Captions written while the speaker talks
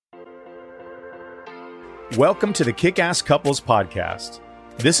Welcome to the Kickass Couples Podcast.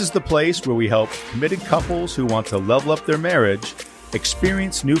 This is the place where we help committed couples who want to level up their marriage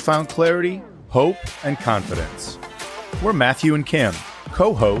experience newfound clarity, hope, and confidence. We're Matthew and Kim,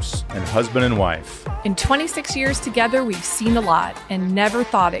 co-hosts and husband and wife. In 26 years together, we've seen a lot and never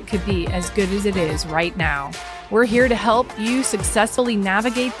thought it could be as good as it is right now. We're here to help you successfully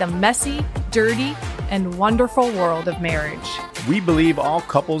navigate the messy, dirty, and wonderful world of marriage. We believe all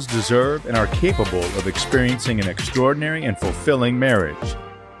couples deserve and are capable of experiencing an extraordinary and fulfilling marriage.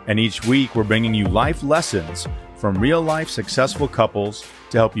 And each week, we're bringing you life lessons from real-life successful couples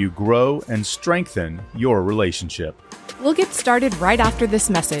to help you grow and strengthen your relationship. We'll get started right after this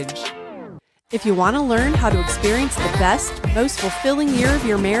message. If you want to learn how to experience the best, most fulfilling year of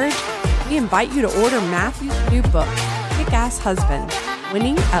your marriage, we invite you to order Matthew's new book, Kickass Husband,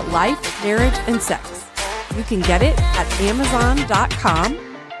 Winning at Life, Marriage, and Sex. You can get it at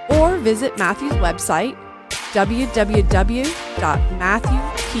Amazon.com or visit Matthew's website,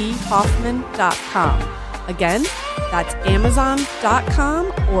 www.matthewphoffman.com. Again, that's Amazon.com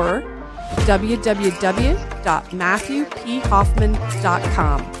or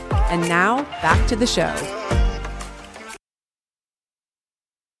www.matthewphoffman.com. And now, back to the show.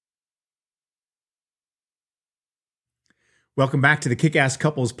 Welcome back to the Kickass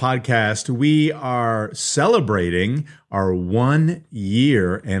Couples Podcast. We are celebrating our 1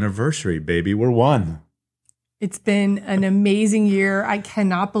 year anniversary, baby. We're one. It's been an amazing year. I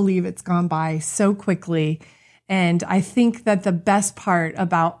cannot believe it's gone by so quickly. And I think that the best part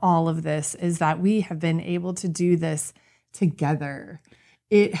about all of this is that we have been able to do this together.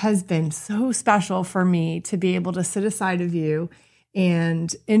 It has been so special for me to be able to sit aside of you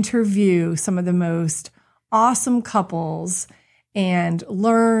and interview some of the most awesome couples and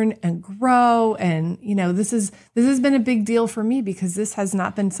learn and grow. And, you know, this has been a big deal for me because this has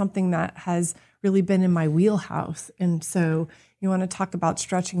not been something that has really been in my wheelhouse. And so you want to talk about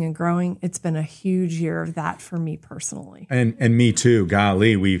stretching and growing. It's been a huge year of that for me personally. And me too.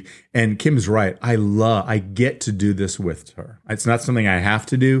 Golly, and Kim's right. I get to do this with her. It's not something I have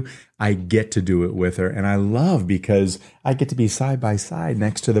to do. I get to do it with her. And I love because I get to be side by side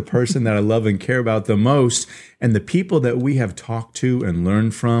next to the person that I love and care about the most. And the people that we have talked to and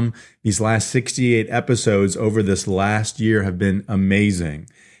learned from these last 68 episodes over this last year have been amazing.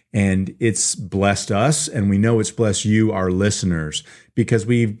 And it's blessed us, and we know it's blessed you, our listeners, because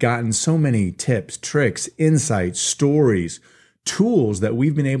we've gotten so many tips, tricks, insights, stories, tools that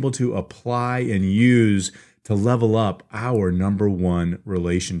we've been able to apply and use to level up our number one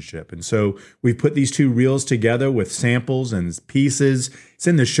relationship. And so we've put these two reels together with samples and pieces. It's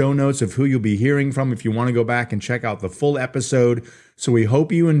in the show notes of who you'll be hearing from if you want to go back and check out the full episode. So we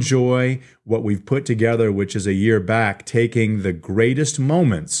hope you enjoy what we've put together, which is a year back, taking the greatest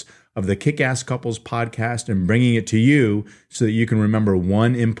moments of the Kickass Couples Podcast and bringing it to you so that you can remember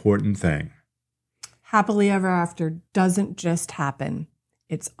one important thing. Happily ever after doesn't just happen.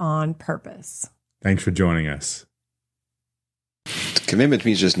 It's on purpose. Thanks for joining us. Commitment to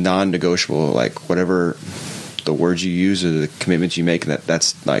me is just non-negotiable. Like whatever the words you use or the commitments you make,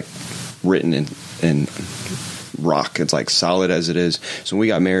 that's like written in rock. It's like solid as it is. So when we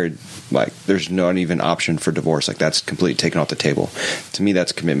got married, like there's not even option for divorce. Like that's completely taken off the table. To me,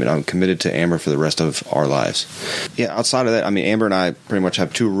 that's commitment. I'm committed to Amber for the rest of our lives. Yeah, outside of that, I mean, Amber and I pretty much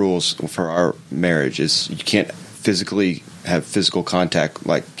have two rules for our marriage. Is you can't physically have physical contact,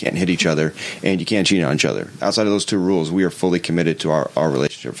 like can't hit each other, and you can't cheat on each other. Outside of those two rules, we are fully committed to our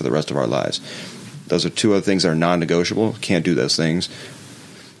relationship for the rest of our lives. Those are two other things that are non-negotiable. Can't do those things.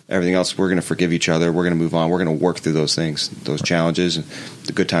 Everything else, we're going to forgive each other. We're going to move on. We're going to work through those things, those challenges,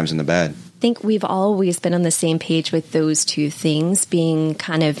 the good times and the bad. I think we've always been on the same page with those two things being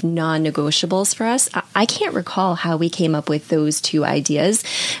kind of non-negotiables for us. I can't recall how we came up with those two ideas,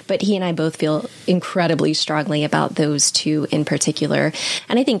 but he and I both feel incredibly strongly about those two in particular.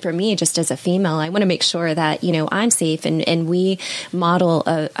 And I think for me, just as a female, I want to make sure that, you know, I'm safe and we model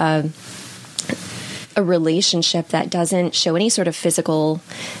a relationship that doesn't show any sort of physical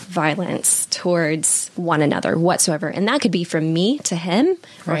violence towards one another whatsoever. And that could be from me to him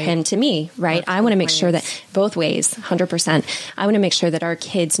or him to me, right? I want to make sure that both ways, 100%. I want to make sure that our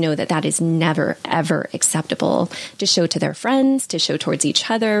kids know that that is never, ever acceptable to show to their friends, to show towards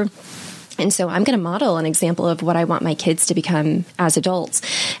each other. And so I'm going to model an example of what I want my kids to become as adults.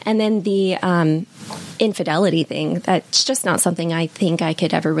 And then the infidelity thing, that's just not something I think I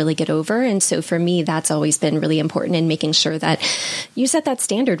could ever really get over. And so for me, that's always been really important in making sure that you set that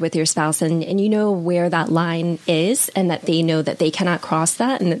standard with your spouse and you know where that line is and that they know that they cannot cross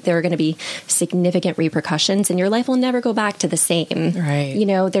that and that there are going to be significant repercussions and your life will never go back to the same. Right. You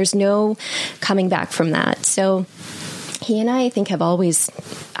know, there's no coming back from that. So he and I think have always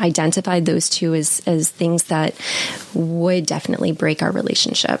identified those two as things that would definitely break our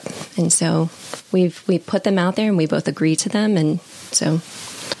relationship. And so we've put them out there and we both agree to them. And so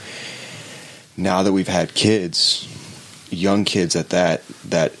now that we've had kids, young kids at that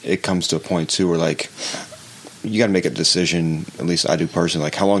it comes to a point too where like you got to make a decision, at least I do personally,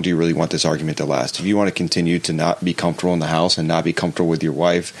 like how long do you really want this argument to last? If you want to continue to not be comfortable in the house and not be comfortable with your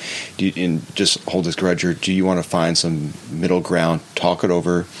wife and just hold this grudge, or do you want to find some middle ground, talk it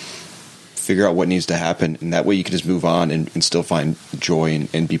over, figure out what needs to happen, and that way you can just move on and still find joy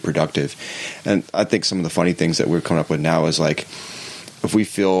and be productive. And I think some of the funny things that we're coming up with now is like, if we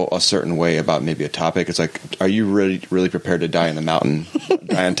feel a certain way about maybe a topic, it's like, are you really prepared to die in the mountain,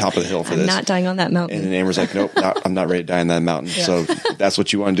 die on top of the hill for this? I'm not dying on that mountain. And then Amber's like, nope, I'm not ready to die on that mountain. Yeah. So if that's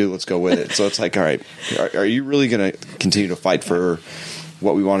what you want to do, let's go with it. So it's like, all right, are you really going to continue to fight for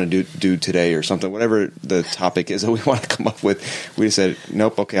what we want to do today or something, whatever the topic is that we want to come up with? We just said,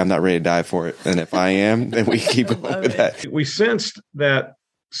 nope, okay, I'm not ready to die for it. And if I am, then we keep going with that. We sensed that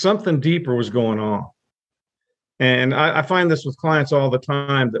something deeper was going on. And I find this with clients all the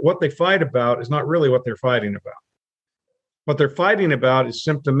time, that what they fight about is not really what they're fighting about. What they're fighting about is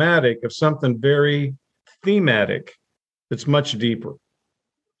symptomatic of something very thematic that's much deeper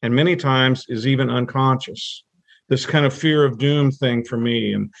and many times is even unconscious. This kind of fear of doom thing for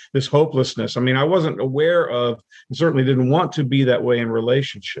me and this hopelessness. I mean, I wasn't aware of and certainly didn't want to be that way in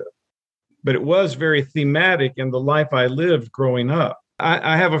relationship, but it was very thematic in the life I lived growing up.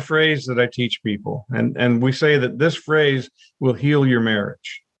 I have a phrase that I teach people, and we say that this phrase will heal your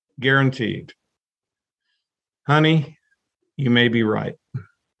marriage, guaranteed. Honey, you may be right.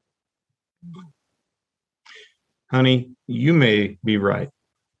 Honey, you may be right.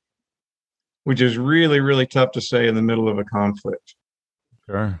 Which is really, really tough to say in the middle of a conflict.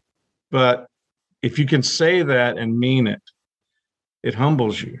 Sure. But if you can say that and mean it, it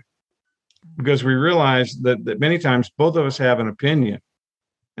humbles you. Because we realize that many times both of us have an opinion.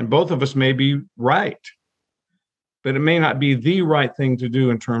 And both of us may be right, but it may not be the right thing to do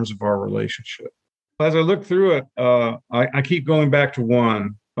in terms of our relationship. As I look through it, I keep going back to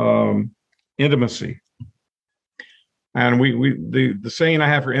one, intimacy. And the saying I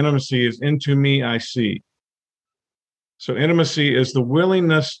have for intimacy is, into me I see. So intimacy is the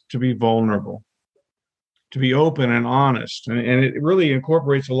willingness to be vulnerable, to be open and honest. And it really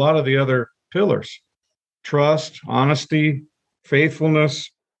incorporates a lot of the other pillars: trust, honesty, faithfulness,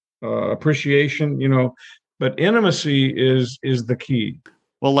 appreciation, but intimacy is the key.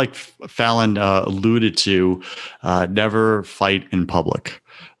 Well, like Fallon alluded to, never fight in public,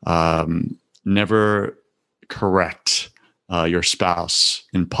 never correct your spouse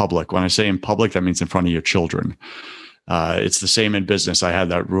in public. When I say in public, that means in front of your children. It's the same in business. I had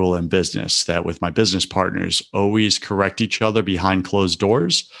that rule in business that with my business partners, always correct each other behind closed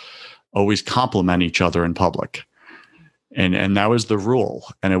doors, always compliment each other in public. And that was the rule.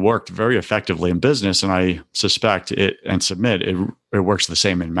 And it worked very effectively in business. And I suspect it works the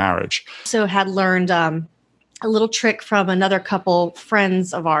same in marriage. So had learned a little trick from another couple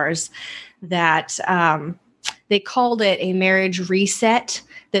friends of ours that they called it a marriage reset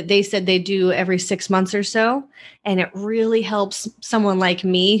that they said they do every 6 months or so. And it really helps someone like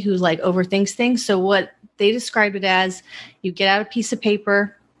me who like overthinks things. So what they described it as, you get out a piece of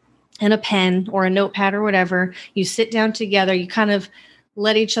paper and a pen or a notepad or whatever, you sit down together, you kind of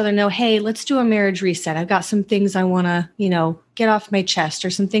let each other know, hey, let's do a marriage reset. I've got some things I want to, get off my chest or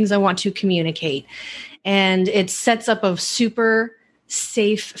some things I want to communicate. And it sets up a super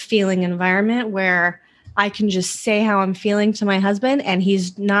safe feeling environment where I can just say how I'm feeling to my husband and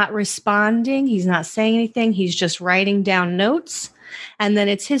he's not responding. He's not saying anything. He's just writing down notes. And then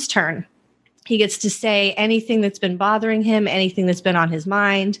it's his turn. He gets to say anything that's been bothering him, anything that's been on his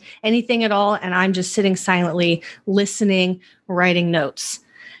mind, anything at all. And I'm just sitting silently, listening, writing notes.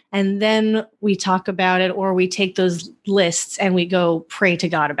 And then we talk about it, or we take those lists and we go pray to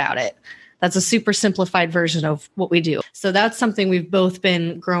God about it. That's a super simplified version of what we do. So that's something we've both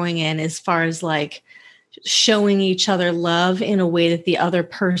been growing in as far as like showing each other love in a way that the other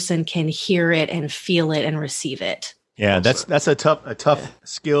person can hear it and feel it and receive it. Yeah, that's a tough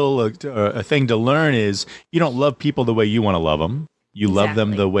skill, a thing to learn is you don't love people the way you want to love them. You love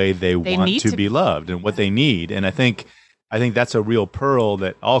them the way they want need to to be loved and what they need. And I think that's a real pearl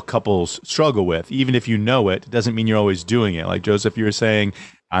that all couples struggle with. Even if you know it, it doesn't mean you're always doing it. Like Joseph, you were saying,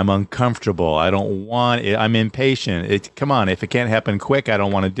 I'm uncomfortable. I don't want it. I'm impatient. Come on, if it can't happen quick, I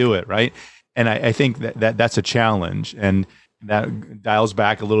don't want to do it, right? And I think that's a challenge. And that dials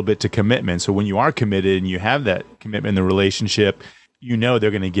back a little bit to commitment. So when you are committed and you have that commitment in the relationship, you know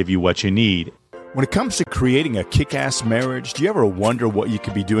they're going to give you what you need. When it comes to creating a kick-ass marriage, do you ever wonder what you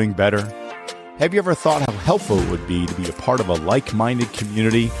could be doing better? Have you ever thought how helpful it would be to be a part of a like-minded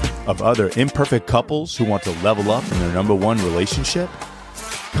community of other imperfect couples who want to level up in their number one relationship?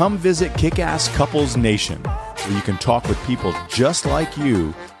 Come visit Kickass Couples Nation, where you can talk with people just like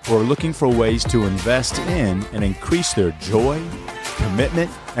you who are looking for ways to invest in and increase their joy, commitment,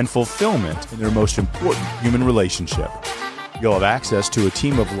 and fulfillment in their most important human relationship. You'll have access to a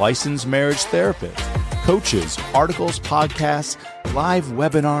team of licensed marriage therapists, coaches, articles, podcasts, live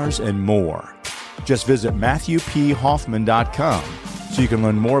webinars, and more. Just visit MatthewPHoffman.com so you can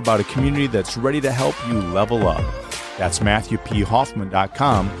learn more about a community that's ready to help you level up. That's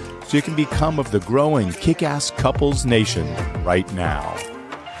MatthewPHoffman.com so you can become of the growing Kick-Ass Couples Nation right now.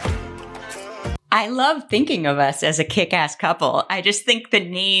 I love thinking of us as a kick-ass couple. I just think the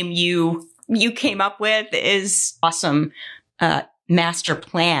name you came up with is awesome. Master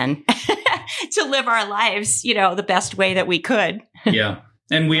plan to live our lives, the best way that we could. Yeah.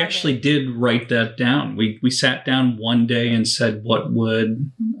 And we actually did write that down. We sat down one day and said, what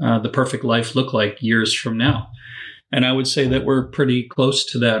would the perfect life look like years from now? And I would say that we're pretty close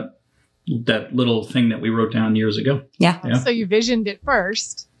to that little thing that we wrote down years ago. Yeah. So you visioned it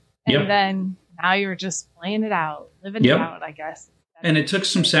first, and then now you're just playing it out, living it out, I guess. And it took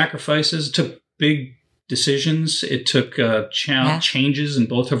some sacrifices. It took big decisions. It took changes in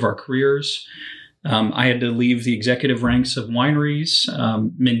both of our careers. I had to leave the executive ranks of wineries.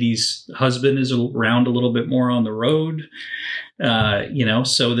 Mindy's husband is around a little bit more on the road,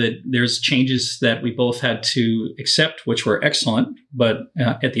 so that there's changes that we both had to accept, which were excellent. But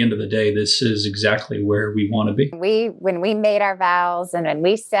at the end of the day, this is exactly where we want to be. When we made our vows and when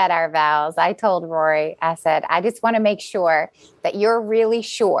we said our vows, I told Rory, I said, I just want to make sure that you're really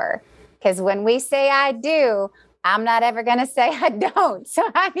sure. Because when we say I do, I'm not ever going to say I don't. So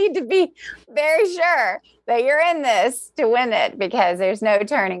I need to be very sure that you're in this to win it, because there's no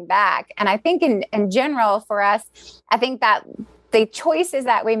turning back. And I think in general for us, I think that the choices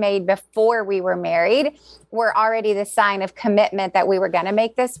that we made before we were married were already the sign of commitment that we were going to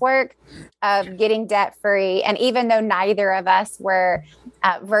make this work, of getting debt free. And even though neither of us were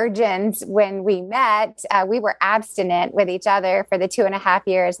virgins when we met, we were abstinent with each other for the 2.5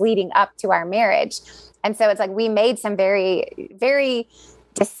 years leading up to our marriage. And so it's like we made some very, very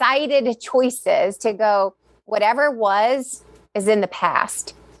decided choices to go, whatever was is in the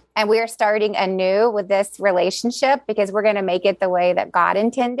past. And we are starting anew with this relationship because we're going to make it the way that God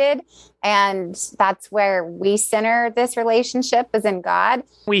intended. And that's where we center this relationship, is in God.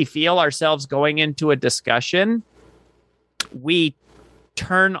 We feel ourselves going into a discussion. We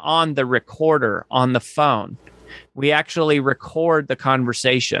turn on the recorder on the phone. We actually record the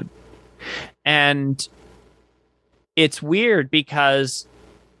conversation. And it's weird because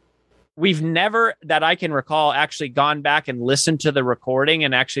we've never, that I can recall, actually gone back and listened to the recording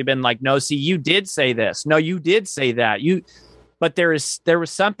and actually been like, no, see, you did say this. No, you did say that. But there was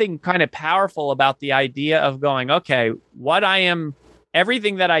something kind of powerful about the idea of going, okay,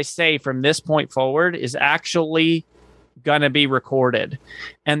 everything that I say from this point forward is actually going to be recorded.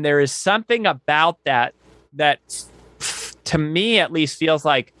 And there is something about that to me at least feels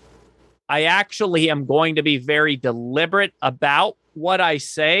like I actually am going to be very deliberate about what I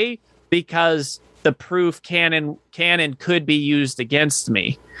say, because the proof can and could be used against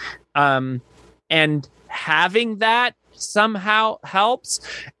me. And having that somehow helps.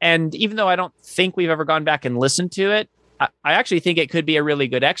 And even though I don't think we've ever gone back and listened to it, I actually think it could be a really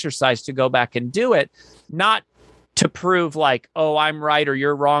good exercise to go back and do it, not to prove like, oh, I'm right or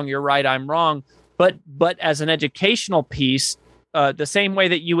you're wrong, you're right, I'm wrong, but as an educational piece, the same way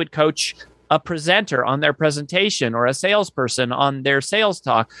that you would coach a presenter on their presentation or a salesperson on their sales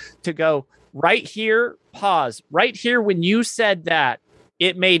talk, to go right here, pause, right here. When you said that,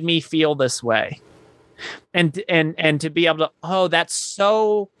 it made me feel this way. And to be able to, oh, that's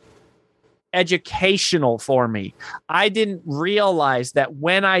so educational for me. I didn't realize that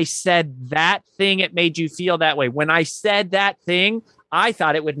when I said that thing, it made you feel that way. When I said that thing, I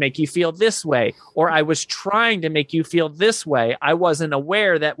thought it would make you feel this way, or I was trying to make you feel this way. I wasn't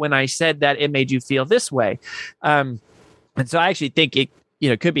aware that when I said that, it made you feel this way. And so I actually think it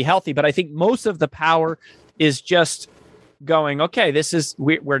could be healthy, but I think most of the power is just going, okay,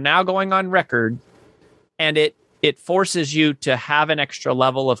 we're now going on record, and it forces you to have an extra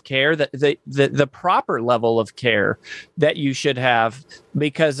level of care, the proper level of care that you should have,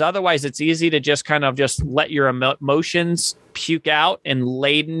 because otherwise it's easy to just kind of just let your emotions puke out and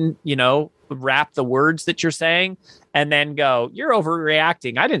laden, wrap the words that you're saying, and then go, you're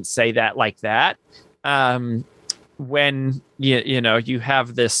overreacting. I didn't say that like that. When you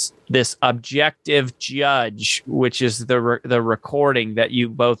have this objective judge, which is the recording that you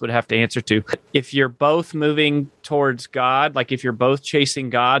both would have to answer to. If you're both moving towards God, like if you're both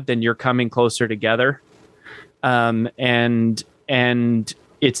chasing God, then you're coming closer together, and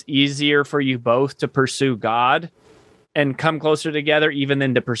it's easier for you both to pursue God and come closer together, even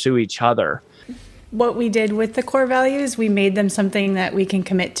than to pursue each other. What we did with the core values, we made them something that we can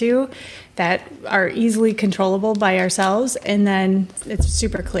commit to, that are easily controllable by ourselves, and then it's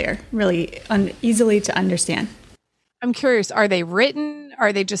super clear, really easily to understand. I'm curious, are they written?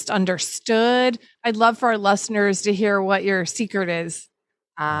 Are they just understood? I'd love for our listeners to hear what your secret is.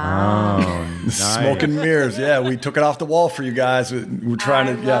 Nice. Smoke and mirrors. Yeah, we took it off the wall for you guys. We're trying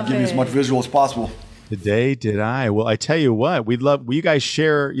to give you as much visual as possible. Today, did I? Well, I tell you what, will you guys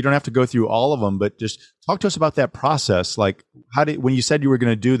share? You don't have to go through all of them, but just talk to us about that process. Like, when you said you were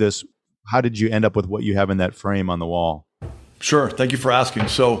going to do this, how did you end up with what you have in that frame on the wall? Sure. Thank you for asking.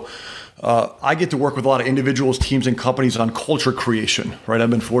 So I get to work with a lot of individuals, teams, and companies on culture creation, right? I've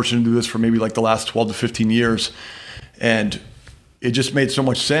been fortunate to do this for maybe like the last 12 to 15 years. And it just made so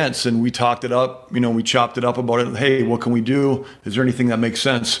much sense. And we talked it up, we chopped it up about it. Hey, what can we do? Is there anything that makes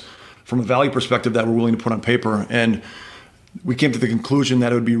sense from a value perspective that we're willing to put on paper? And we came to the conclusion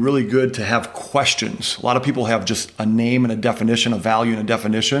that it would be really good to have questions. A lot of people have just a name and a definition, a value and a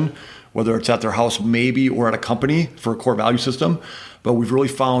definition, whether it's at their house maybe or at a company for a core value system. But we've really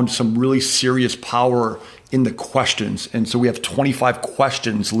found some really serious power in the questions. And so we have 25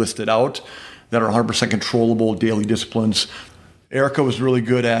 questions listed out that are 100% controllable daily disciplines. Erica was really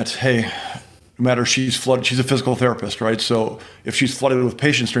good at, hey, no matter she's flooded, she's a physical therapist, right? So if she's flooded with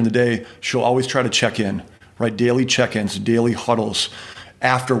patients during the day, she'll always try to check in, right? Daily check-ins, daily huddles,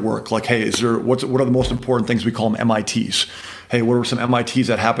 after work. Like, hey, what are the most important things? We call them MITs. Hey, what are some MITs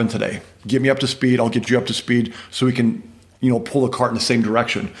that happened today? Get me up to speed. I'll get you up to speed so we can, pull the cart in the same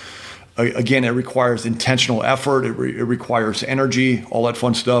direction. Again, it requires intentional effort. It requires energy, all that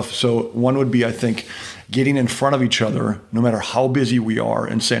fun stuff. So one would be, I think, getting in front of each other, no matter how busy we are,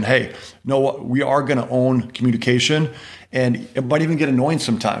 and saying, hey, no, we are going to own communication. And it might even get annoying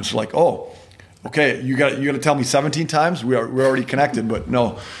sometimes. Like, oh, okay, you got to tell me 17 times? We're already connected. But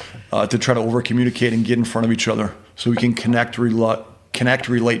no, to try to over communicate and get in front of each other so we can connect,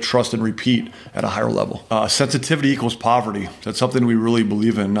 relate, trust, and repeat at a higher level. Sensitivity equals poverty. That's something we really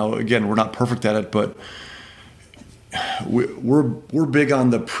believe in. Now, again, we're not perfect at it, but we're big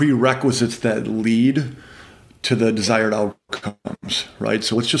on the prerequisites that lead to the desired outcomes, right?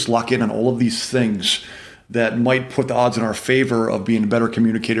 So let's just lock in on all of these things that might put the odds in our favor of being better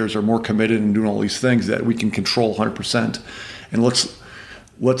communicators or more committed and doing all these things that we can control 100%. And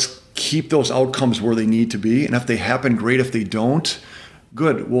let's keep those outcomes where they need to be. And if they happen, great. If they don't,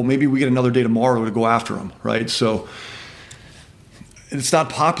 good. Well, maybe we get another day tomorrow to go after them, right? So it's not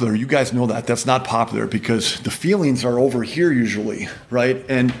popular. You guys know that. That's not popular because the feelings are over here usually, right?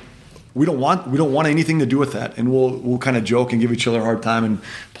 And we don't want anything to do with that. And we'll kind of joke and give each other a hard time and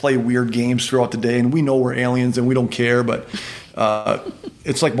play weird games throughout the day. And we know we're aliens and we don't care, but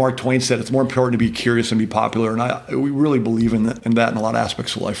it's like Mark Twain said, it's more important to be curious and be popular. And we really believe in that in a lot of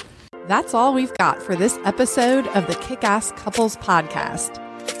aspects of life. That's all we've got for this episode of the Kickass Couples Podcast.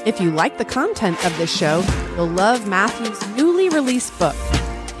 If you like the content of this show, you'll love Matthew's newly released book,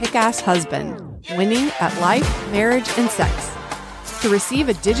 Kickass Husband, Winning at Life, Marriage, and Sex. To receive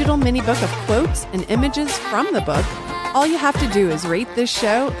a digital mini book of quotes and images from the book, all you have to do is rate this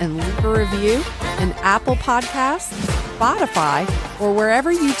show and leave a review in Apple Podcasts, Spotify, or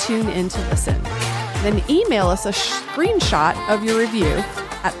wherever you tune in to listen. Then email us a screenshot of your review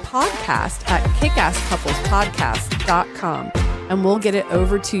at podcast@kickasscouplespodcast.com, and we'll get it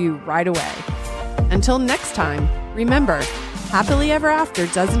over to you right away. Until next time, remember, happily ever after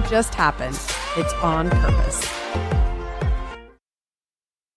doesn't just happen, it's on purpose.